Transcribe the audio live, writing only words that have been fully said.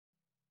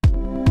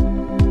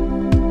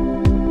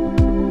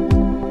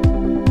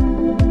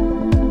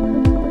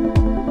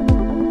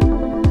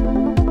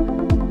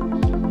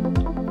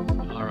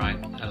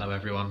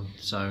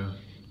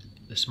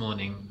This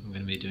morning I'm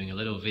going to be doing a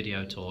little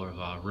video tour of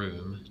our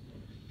room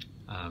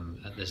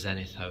at the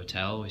Zenith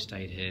Hotel. We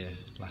stayed here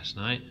last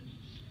night.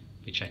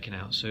 Be checking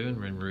out soon.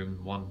 We're in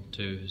room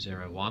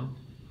 1201.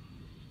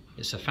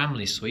 It's a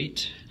family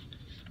suite,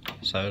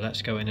 so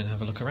let's go in and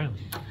have a look around.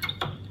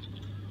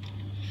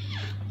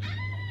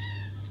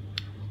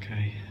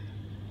 Okay.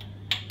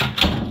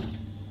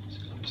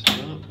 Let's close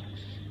that up.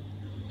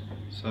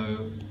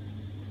 So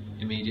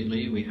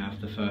immediately we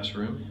have the first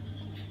room.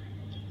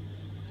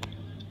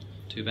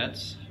 2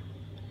 beds.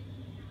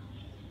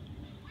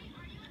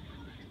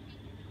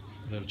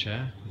 A little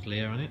chair with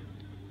Leah on it.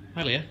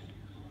 Hi Leah.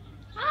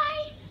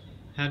 Hi!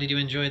 How did you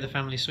enjoy the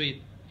family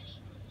suite?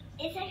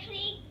 It's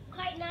actually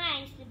quite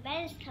nice. The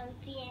bed is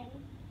comfy and...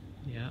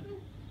 Yeah.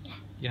 Yeah.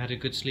 You had a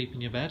good sleep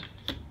in your bed?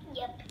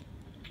 Yep.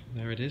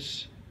 There it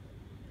is.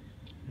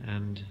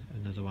 And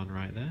another one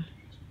right there.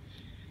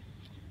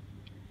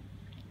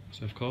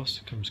 So of course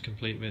it comes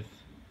complete with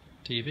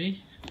TV.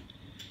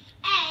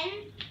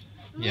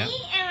 And Yeah.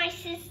 me and my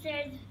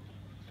sister's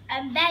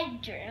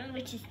bedroom,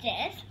 which is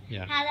this,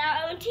 Yeah. has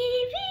our own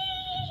TV.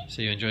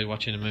 So you enjoyed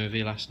watching a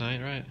movie last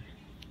night, right?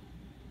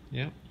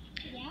 Yeah.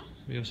 Yeah.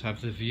 We also have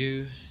the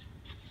view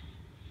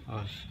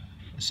of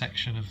a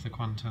section of the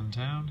Quantum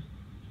town.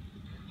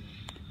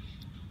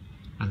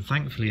 And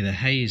thankfully the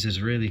haze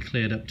has really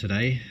cleared up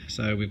today,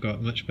 so we've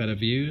got much better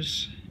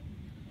views.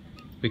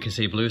 We can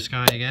see blue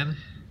sky again,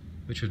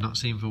 which we've not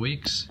seen for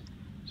weeks,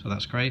 so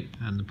that's great.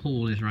 And the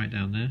pool is right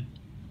down there.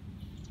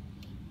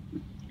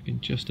 You can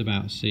just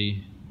about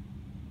see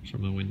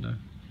from a window.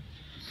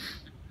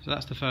 So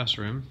that's the first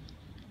room.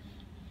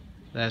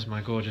 There's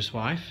my gorgeous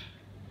wife.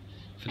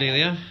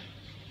 Fidelia,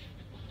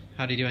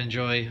 how did you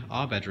enjoy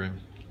our bedroom?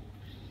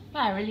 Yeah,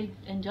 I really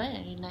enjoyed it.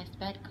 Really nice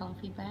bed,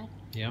 comfy bed.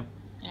 Yeah.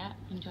 Yeah,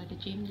 enjoyed the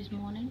gym this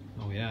morning.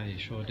 Oh yeah, you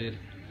sure did.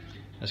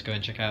 Let's go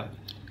and check out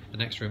the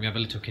next room. We have a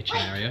little kitchen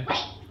area.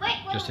 Wait,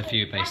 Just a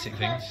few let's basic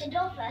close things. the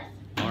door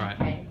first. Alright.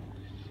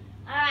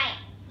 Alright.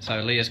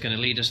 So Leah's going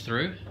to lead us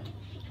through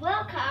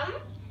Welcome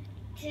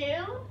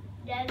to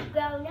the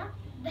grown-up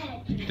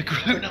bedroom. the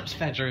grown-ups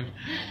bedroom.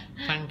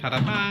 Bang,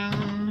 pada,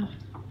 bang.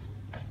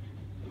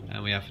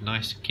 And we have a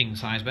nice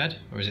king-size bed,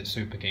 or is it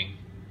super king?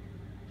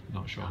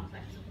 Not sure.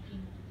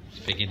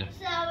 It's big enough.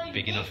 So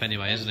Big enough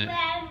anyway, isn't it? This is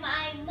where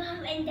my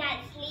mum and dad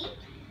sleep.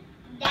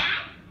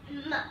 Dad,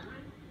 mum.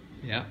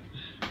 Yeah.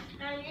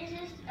 And this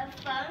is a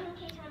phone in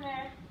case you want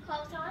to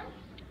close on.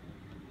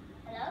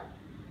 Hello?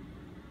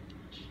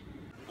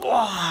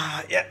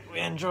 Wow, yeah, we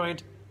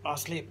enjoyed our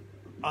sleep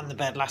on the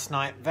bed last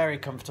night. Very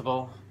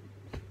comfortable.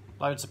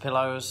 Loads of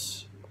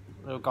pillows,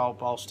 little gold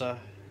bolster.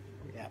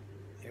 Yeah,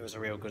 it was a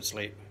real good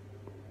sleep.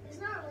 It's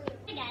not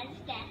really my dad's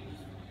desk.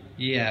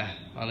 Yeah,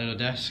 our little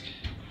desk.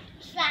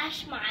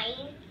 Slash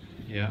mine.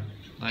 Yeah,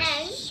 nice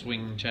And-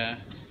 swing chair.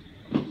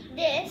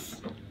 This.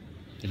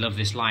 You love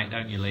this light,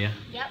 don't you, Leah?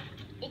 Yep.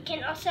 It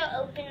can also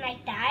open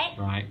like that.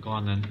 Right, go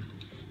on then.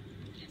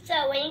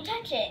 So when you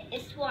touch it,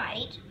 it's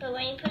white, but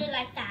when you put it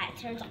like that, it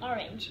turns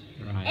orange.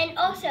 Right. And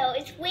also,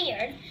 it's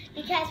weird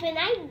because when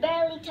I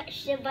barely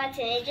touched the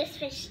button, it just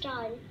switched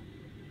on.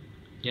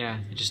 Yeah,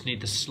 you just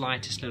need the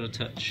slightest little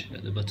touch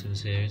at the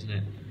buttons here, isn't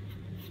it?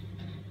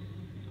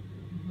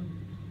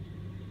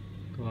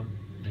 Go on.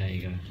 There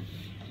you go.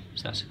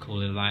 So that's a cool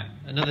little light.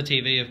 Another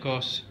TV, of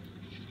course.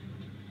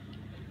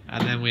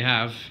 And then we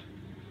have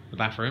the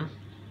bathroom.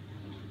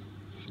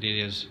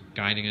 Fidelia's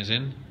guiding us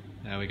in.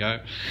 There we go.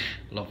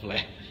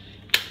 Lovely.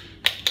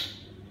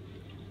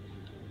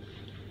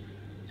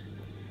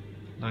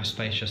 Nice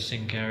spacious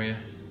sink area.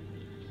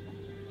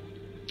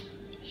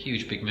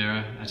 Huge big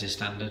mirror, as is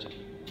standard.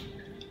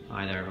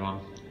 Hi there everyone,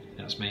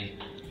 that's me.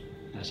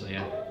 That's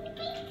Leah.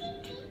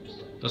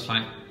 Looks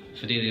like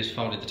Fidelia's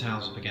folded the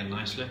towels up again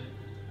nicely.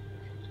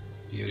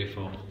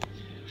 Beautiful.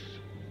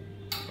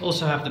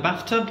 Also have the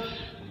bathtub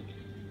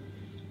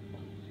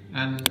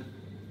and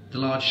the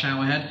large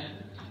shower head,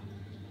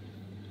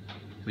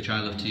 which I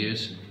love to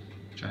use.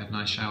 Which I had a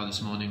nice shower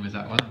this morning with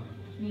that one.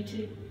 Me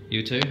too.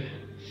 You too?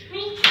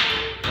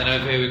 Then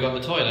over here we've got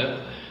the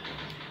toilet.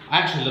 I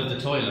actually love the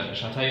toilet,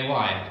 shall I tell you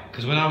why?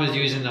 Because when I was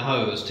using the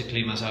hose to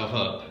clean myself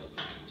up,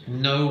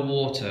 no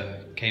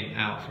water came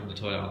out from the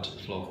toilet onto the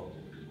floor.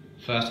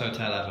 First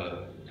hotel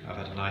ever I've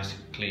had a nice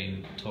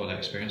clean toilet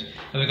experience.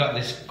 And we've got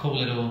this cool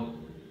little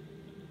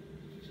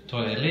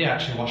toilet. Leah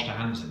actually washed her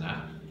hands in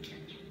that.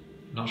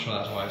 Not sure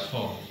that's what it's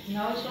for.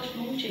 No, it's wash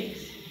mum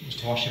cheeks. Just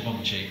to wash your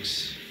bum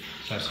cheeks.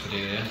 So that's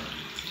Fidelia.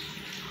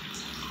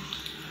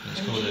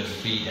 It's called a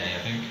B-day, I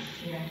think.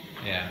 Yeah.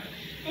 Yeah.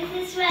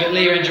 This is where But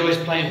Leah enjoys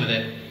playing with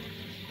it.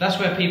 That's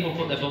where people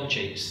put their bum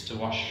cheeks to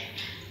wash.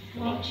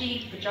 Mum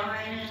cheek,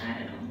 vagina, I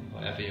don't know.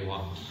 Whatever you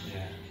want.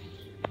 Yeah.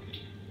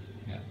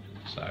 Yeah.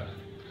 So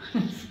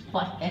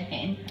What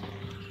then?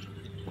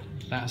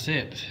 that's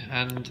it.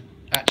 And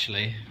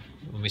actually,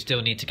 we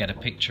still need to get a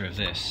picture of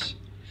this.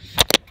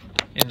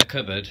 In the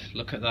cupboard,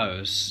 look at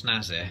those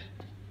snazzy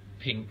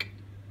pink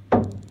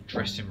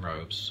dressing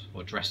robes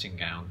or dressing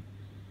gown.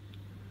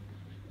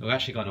 We've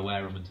actually got to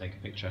wear them and take a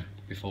picture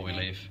before we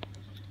leave.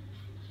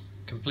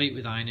 Complete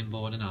with ironing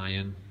board and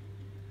iron.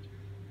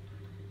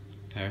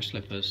 pair of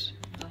slippers.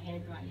 Or hair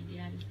dryer the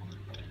other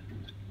side.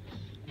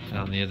 And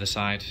on the other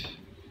side,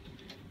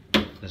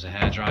 there's a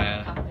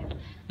hairdryer. Carpet.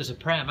 There's a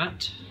prayer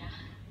mat.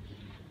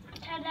 Yeah.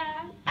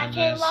 Ta-da! I And can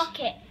there's- lock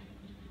it.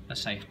 A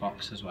safe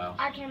box as well.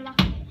 I can lock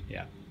it.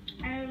 Yeah.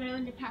 I don't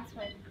know the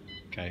password.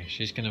 Okay,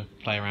 she's going to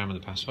play around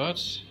with the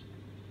passwords.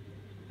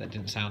 That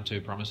didn't sound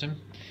too promising.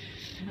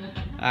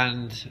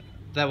 And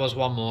there was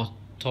one more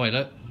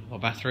toilet or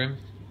bathroom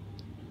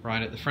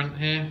right at the front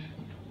here,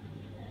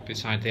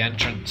 beside the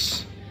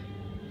entrance.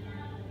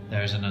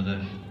 There is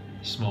another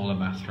smaller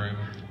bathroom.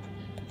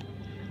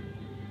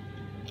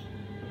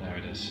 There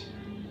it is.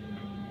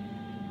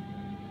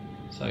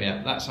 So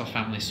yeah, that's our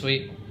family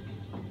suite.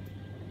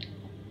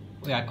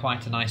 We had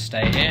quite a nice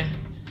stay here.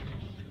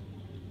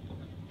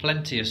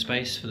 Plenty of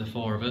space for the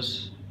four of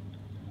us.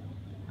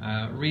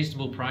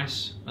 Reasonable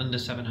price, under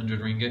 700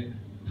 ringgit,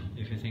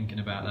 if you're thinking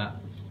about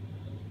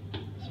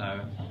that.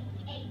 So,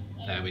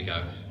 there we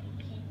go.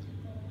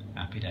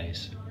 Happy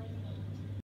days.